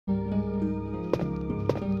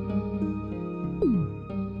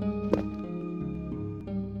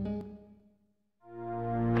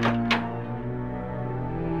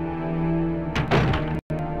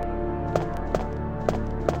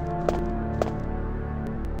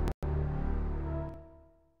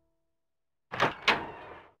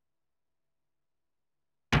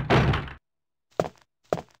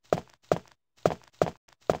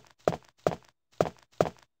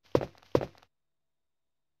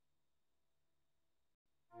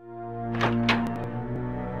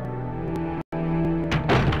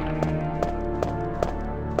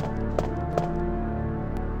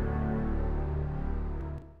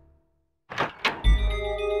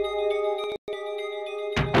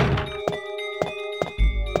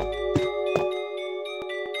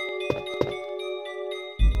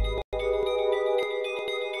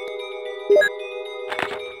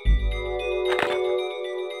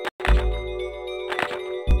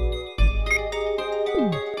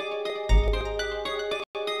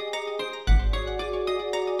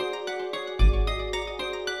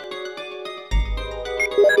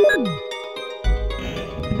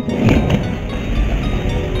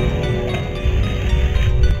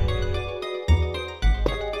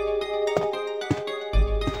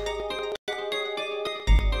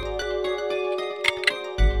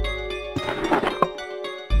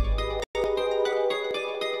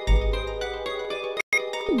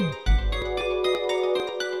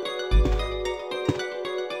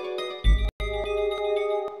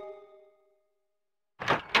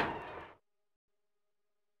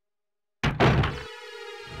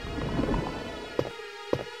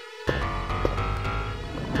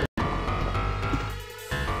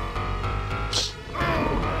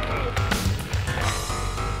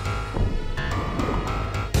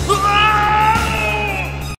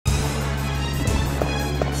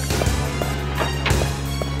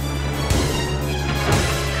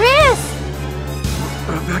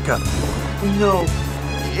No,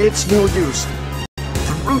 it's no use.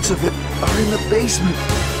 The roots of it are in the basement.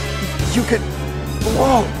 You could...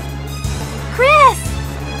 Whoa! Chris!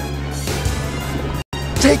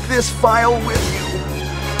 Take this file with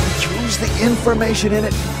you. Use the information in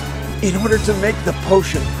it in order to make the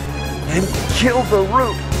potion. And kill the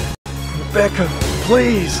root. Rebecca,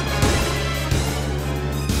 please.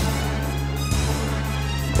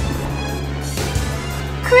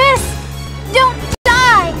 Chris! Don't die!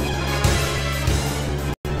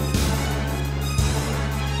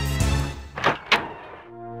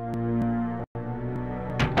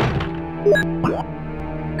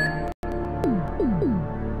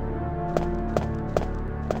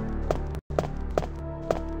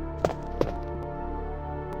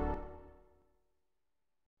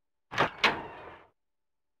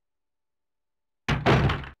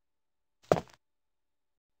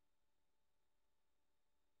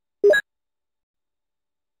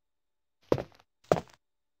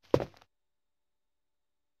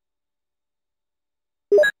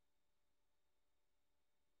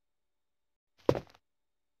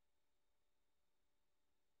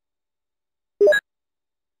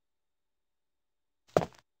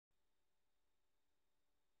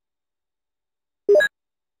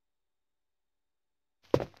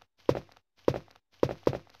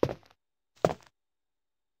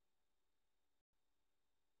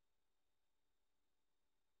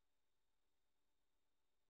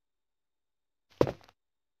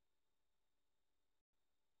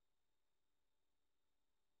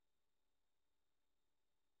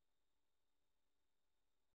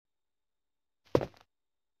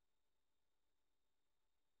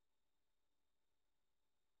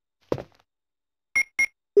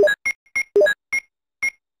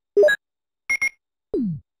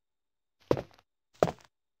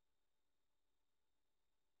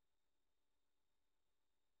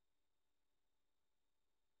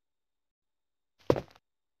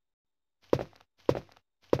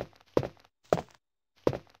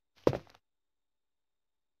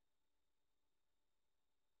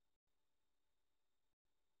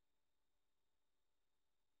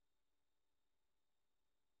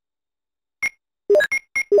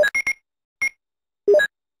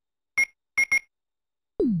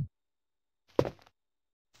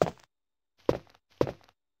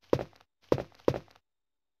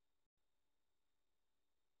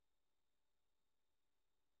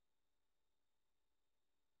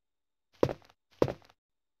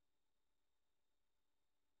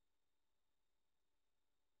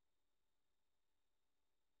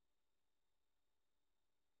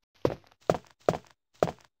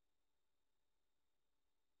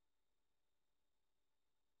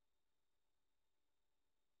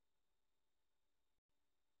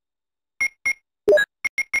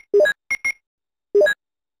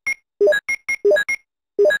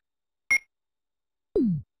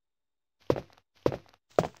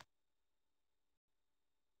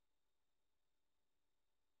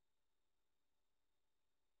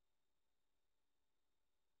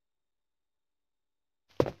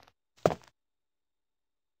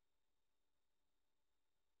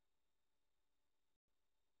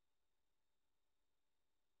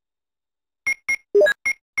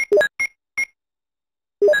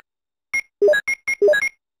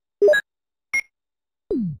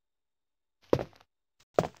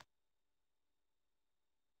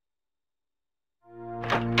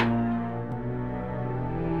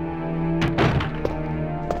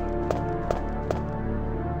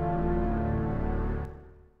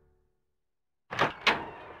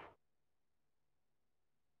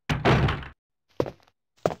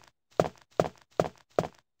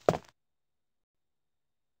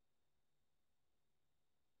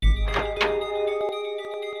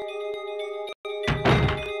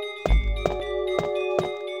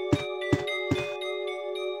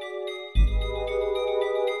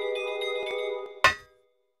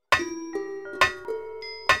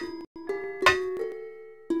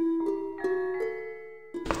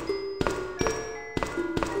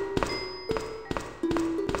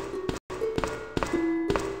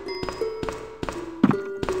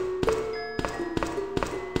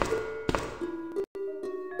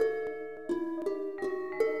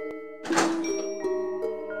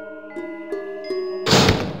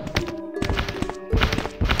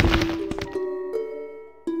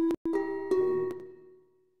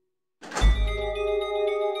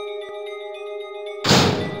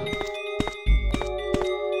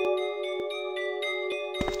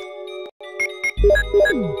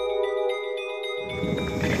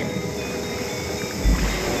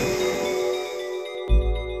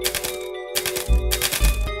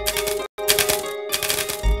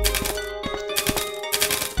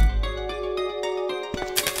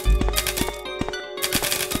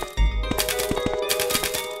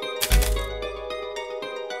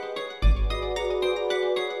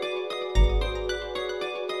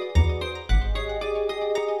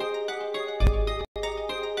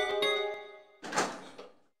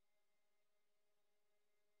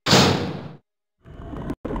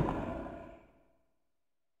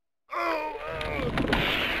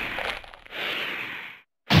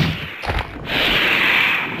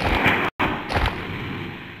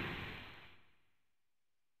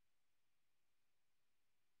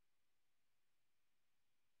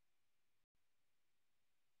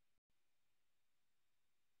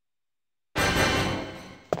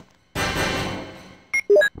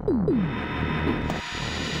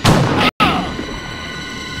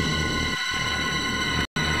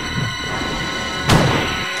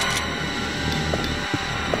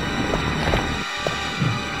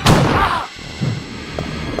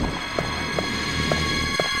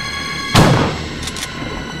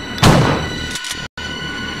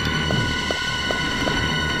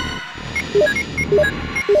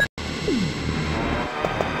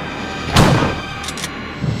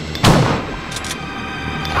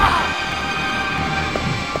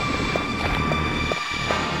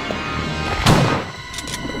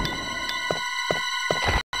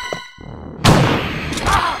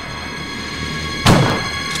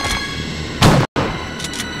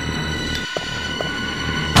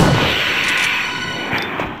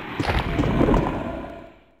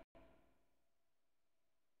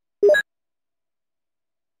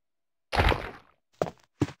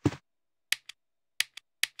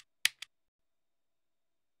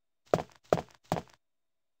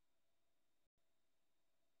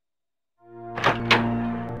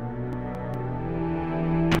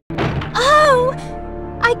 Oh!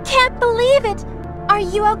 I can't believe it! Are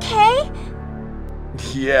you okay?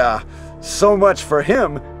 Yeah, so much for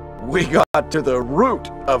him. We got to the root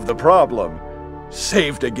of the problem.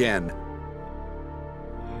 Saved again.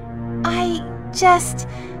 I just...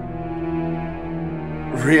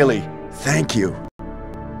 Really, thank you.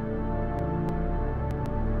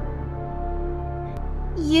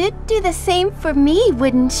 You'd do the same for me,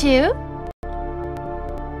 wouldn't you?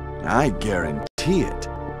 I guarantee it.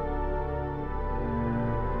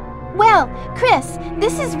 Well, Chris,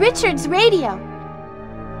 this is Richard's radio.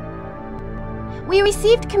 We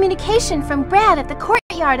received communication from Brad at the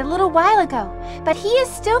courtyard a little while ago, but he is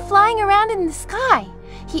still flying around in the sky.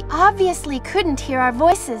 He obviously couldn't hear our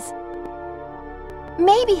voices.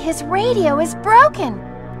 Maybe his radio is broken.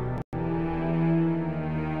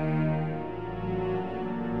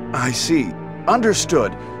 I see.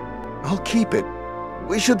 Understood. I'll keep it.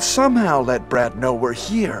 We should somehow let Brad know we're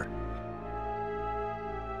here.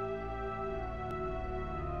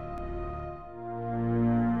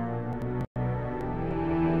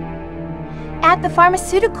 At the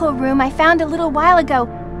pharmaceutical room I found a little while ago,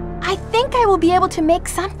 I think I will be able to make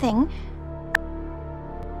something.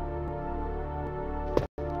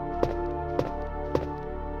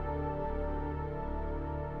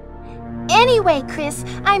 Anyway, Chris,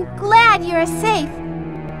 I'm glad you're safe.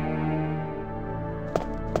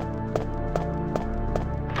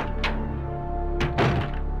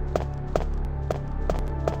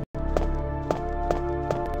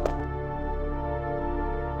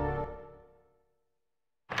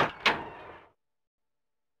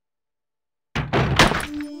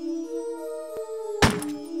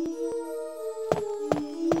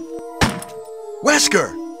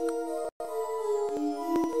 Wesker!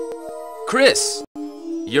 Chris,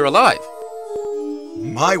 you're alive.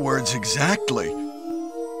 My words exactly.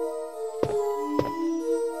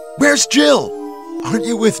 Where's Jill? Aren't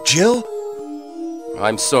you with Jill?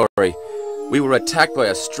 I'm sorry. We were attacked by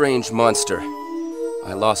a strange monster.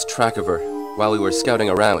 I lost track of her while we were scouting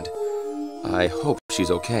around. I hope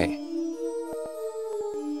she's okay.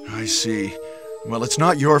 I see. Well, it's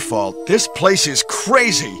not your fault. This place is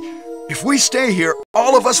crazy. If we stay here,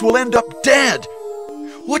 all of us will end up dead.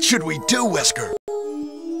 What should we do, Wesker?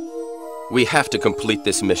 We have to complete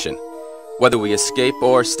this mission. Whether we escape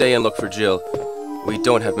or stay and look for Jill, we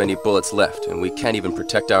don't have many bullets left, and we can't even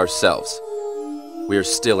protect ourselves. We're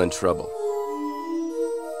still in trouble.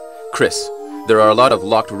 Chris, there are a lot of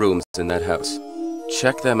locked rooms in that house.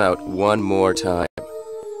 Check them out one more time.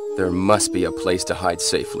 There must be a place to hide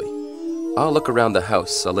safely. I'll look around the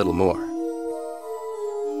house a little more.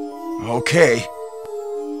 Okay.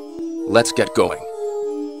 Let's get going.